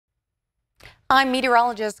I'm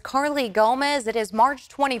meteorologist Carly Gomez. It is March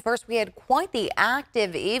 21st. We had quite the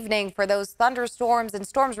active evening for those thunderstorms and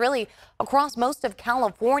storms really across most of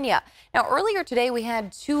California. Now, earlier today, we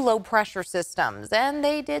had two low pressure systems and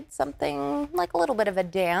they did something like a little bit of a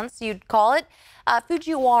dance, you'd call it.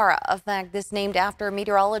 Fujiwhara effect, this named after a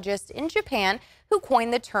meteorologist in Japan who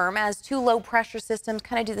coined the term, as two low pressure systems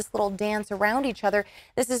kind of do this little dance around each other.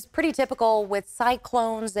 This is pretty typical with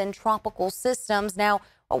cyclones and tropical systems. Now,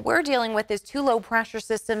 what we're dealing with is two low pressure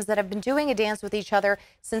systems that have been doing a dance with each other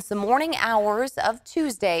since the morning hours of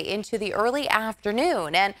Tuesday into the early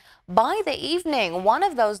afternoon. And by the evening, one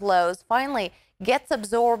of those lows finally gets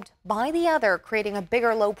absorbed by the other, creating a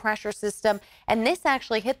bigger low pressure system. And this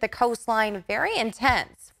actually hit the coastline very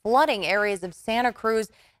intense, flooding areas of Santa Cruz.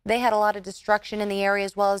 They had a lot of destruction in the area,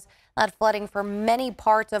 as well as that flooding for many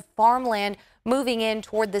parts of farmland moving in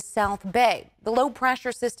toward the South Bay. The low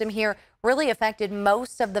pressure system here really affected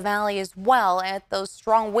most of the valley as well, at those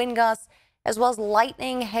strong wind gusts, as well as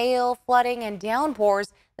lightning, hail, flooding, and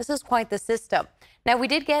downpours. This is quite the system. Now, we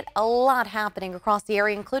did get a lot happening across the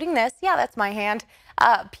area, including this. Yeah, that's my hand.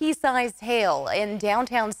 Pea-sized hail in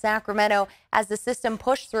downtown Sacramento. As the system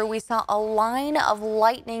pushed through, we saw a line of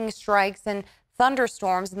lightning strikes and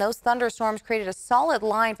thunderstorms, and those thunderstorms created a solid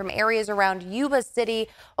line from areas around Yuba City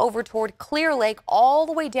over toward Clear Lake, all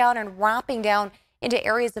the way down and wrapping down into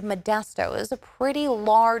areas of Modesto. It was a pretty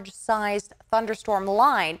large-sized thunderstorm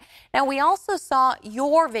line. Now, we also saw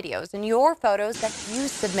your videos and your photos that you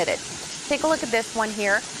submitted. Take a look at this one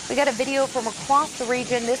here. We got a video from across the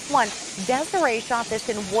region. This one, Desiree shot this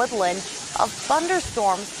in Woodland, of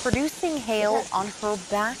thunderstorms producing hail on her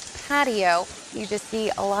back patio. You just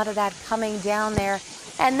see a lot of that coming down there.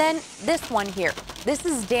 And then this one here. This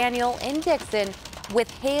is Daniel in Dixon with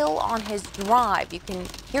hail on his drive. You can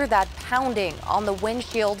hear that pounding on the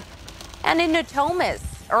windshield. And in Natomas,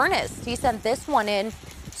 Ernest, he sent this one in.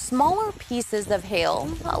 Smaller pieces of hail,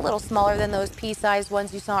 a little smaller than those pea-sized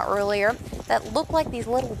ones you saw earlier, that look like these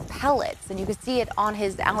little pellets. And you can see it on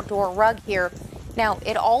his outdoor rug here. Now,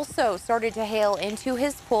 it also started to hail into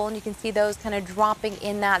his pool, and you can see those kind of dropping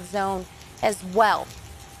in that zone as well.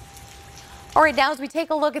 All right, now as we take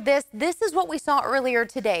a look at this, this is what we saw earlier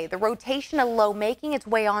today. The rotational low making its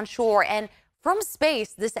way onshore, and from space,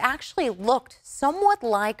 this actually looked somewhat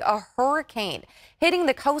like a hurricane hitting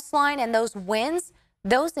the coastline, and those winds,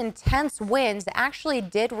 those intense winds actually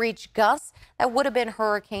did reach gusts that would have been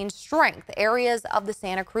hurricane strength, areas of the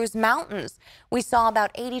Santa Cruz Mountains. We saw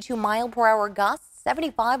about 82-mile-per-hour gusts,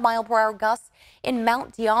 75-mile-per-hour gusts in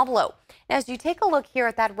Mount Diablo. Now, as you take a look here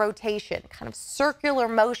at that rotation, kind of circular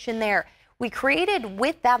motion there, we created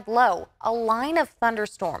with that low a line of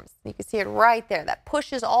thunderstorms. You can see it right there that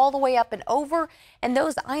pushes all the way up and over, and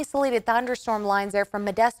those isolated thunderstorm lines there from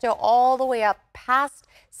Modesto all the way up past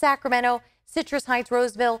Sacramento, Citrus Heights,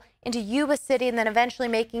 Roseville, into Yuba City, and then eventually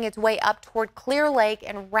making its way up toward Clear Lake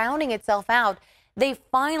and rounding itself out. They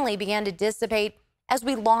finally began to dissipate as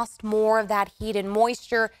we lost more of that heat and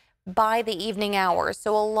moisture by the evening hours.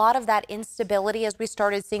 So a lot of that instability as we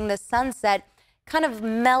started seeing the sunset kind of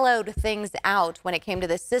mellowed things out when it came to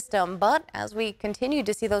this system. But as we continued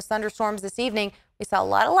to see those thunderstorms this evening, we saw a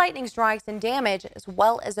lot of lightning strikes and damage, as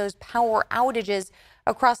well as those power outages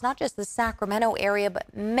across not just the Sacramento area,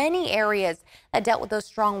 but many areas that dealt with those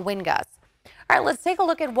strong wind gusts. All right, let's take a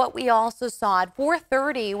look at what we also saw. At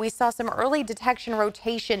 4:30, we saw some early detection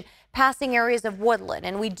rotation passing areas of Woodland,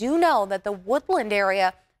 and we do know that the Woodland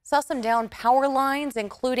area saw some down power lines,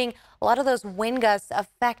 including a lot of those wind gusts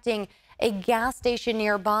affecting a gas station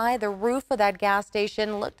nearby. The roof of that gas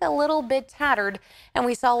station looked a little bit tattered, and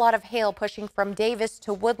we saw a lot of hail pushing from Davis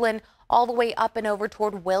to Woodland all the way up and over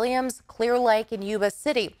toward Williams, Clear Lake, and Yuba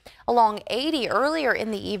City. Along 80 earlier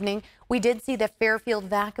in the evening, we did see the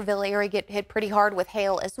Fairfield-Vacaville area get hit pretty hard with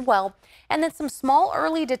hail as well. And then some small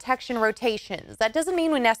early detection rotations. That doesn't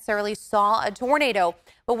mean we necessarily saw a tornado,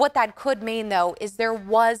 but what that could mean, though, is there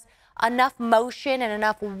was enough motion and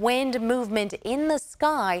enough wind movement in the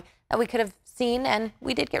sky that we could have seen, and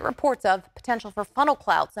we did get reports of potential for funnel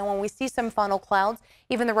clouds. And when we see some funnel clouds,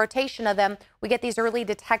 even the rotation of them, we get these early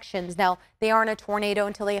detections. Now, they aren't a tornado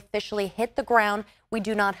until they officially hit the ground. We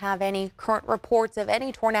do not have any current reports of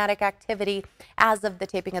any tornadic activity as of the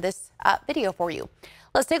taping of this video for you.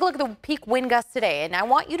 Let's take a look at the peak wind gusts today. And I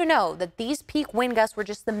want you to know that these peak wind gusts were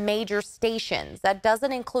just the major stations. That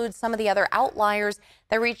doesn't include some of the other outliers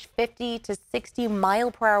that reach 50 to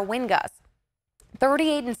 60-mile-per-hour wind gusts.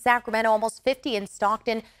 38 in Sacramento, almost 50 in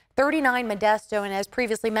Stockton, 39 Modesto, and as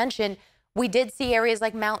previously mentioned, We did see areas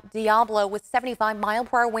like Mount Diablo with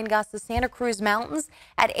 75-mile-per-hour wind gusts, the Santa Cruz Mountains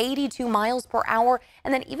at 82 miles per hour.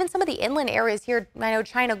 And then even some of the inland areas here, I know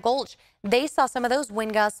China Gulch, they saw some of those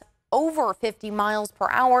wind gusts over 50 miles per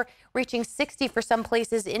hour, reaching 60 for some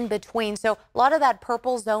places in between. So a lot of that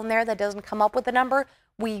purple zone there that doesn't come up with a number,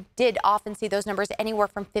 we did often see those numbers anywhere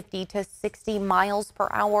from 50 to 60 miles per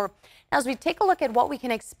hour. Now, as we take a look at what we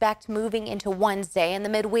can expect moving into Wednesday and the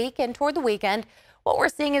midweek and toward the weekend, what we're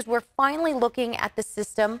seeing is we're finally looking at the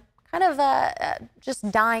system kind of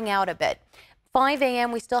just dying out a bit. 5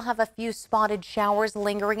 a.m. we still have a few spotted showers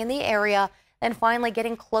lingering in the area. Then finally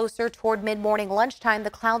getting closer toward mid-morning lunchtime,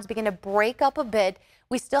 the clouds begin to break up a bit.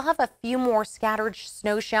 We still have a few more scattered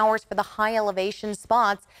snow showers for the high elevation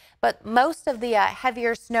spots, but most of the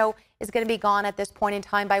heavier snow is going to be gone at this point in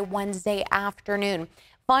time by Wednesday afternoon.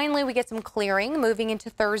 Finally, we get some clearing moving into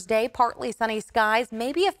Thursday, partly sunny skies,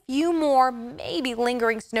 maybe a few more, maybe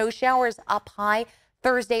lingering snow showers up high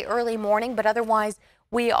Thursday early morning, but otherwise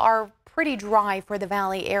we are pretty dry for the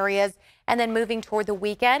valley areas. And then moving toward the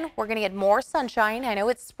weekend, we're going to get more sunshine. I know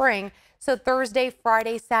it's spring. So Thursday,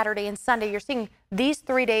 Friday, Saturday, and Sunday, you're seeing these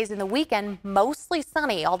 3 days in the weekend mostly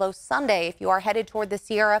sunny. Although Sunday, if you are headed toward the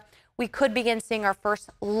Sierra, we could begin seeing our first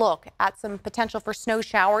look at some potential for snow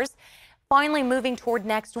showers. Finally, moving toward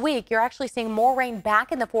next week, you're actually seeing more rain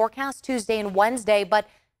back in the forecast Tuesday and Wednesday. But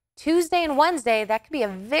Tuesday and Wednesday, that could be a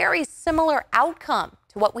very similar outcome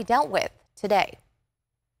to what we dealt with today.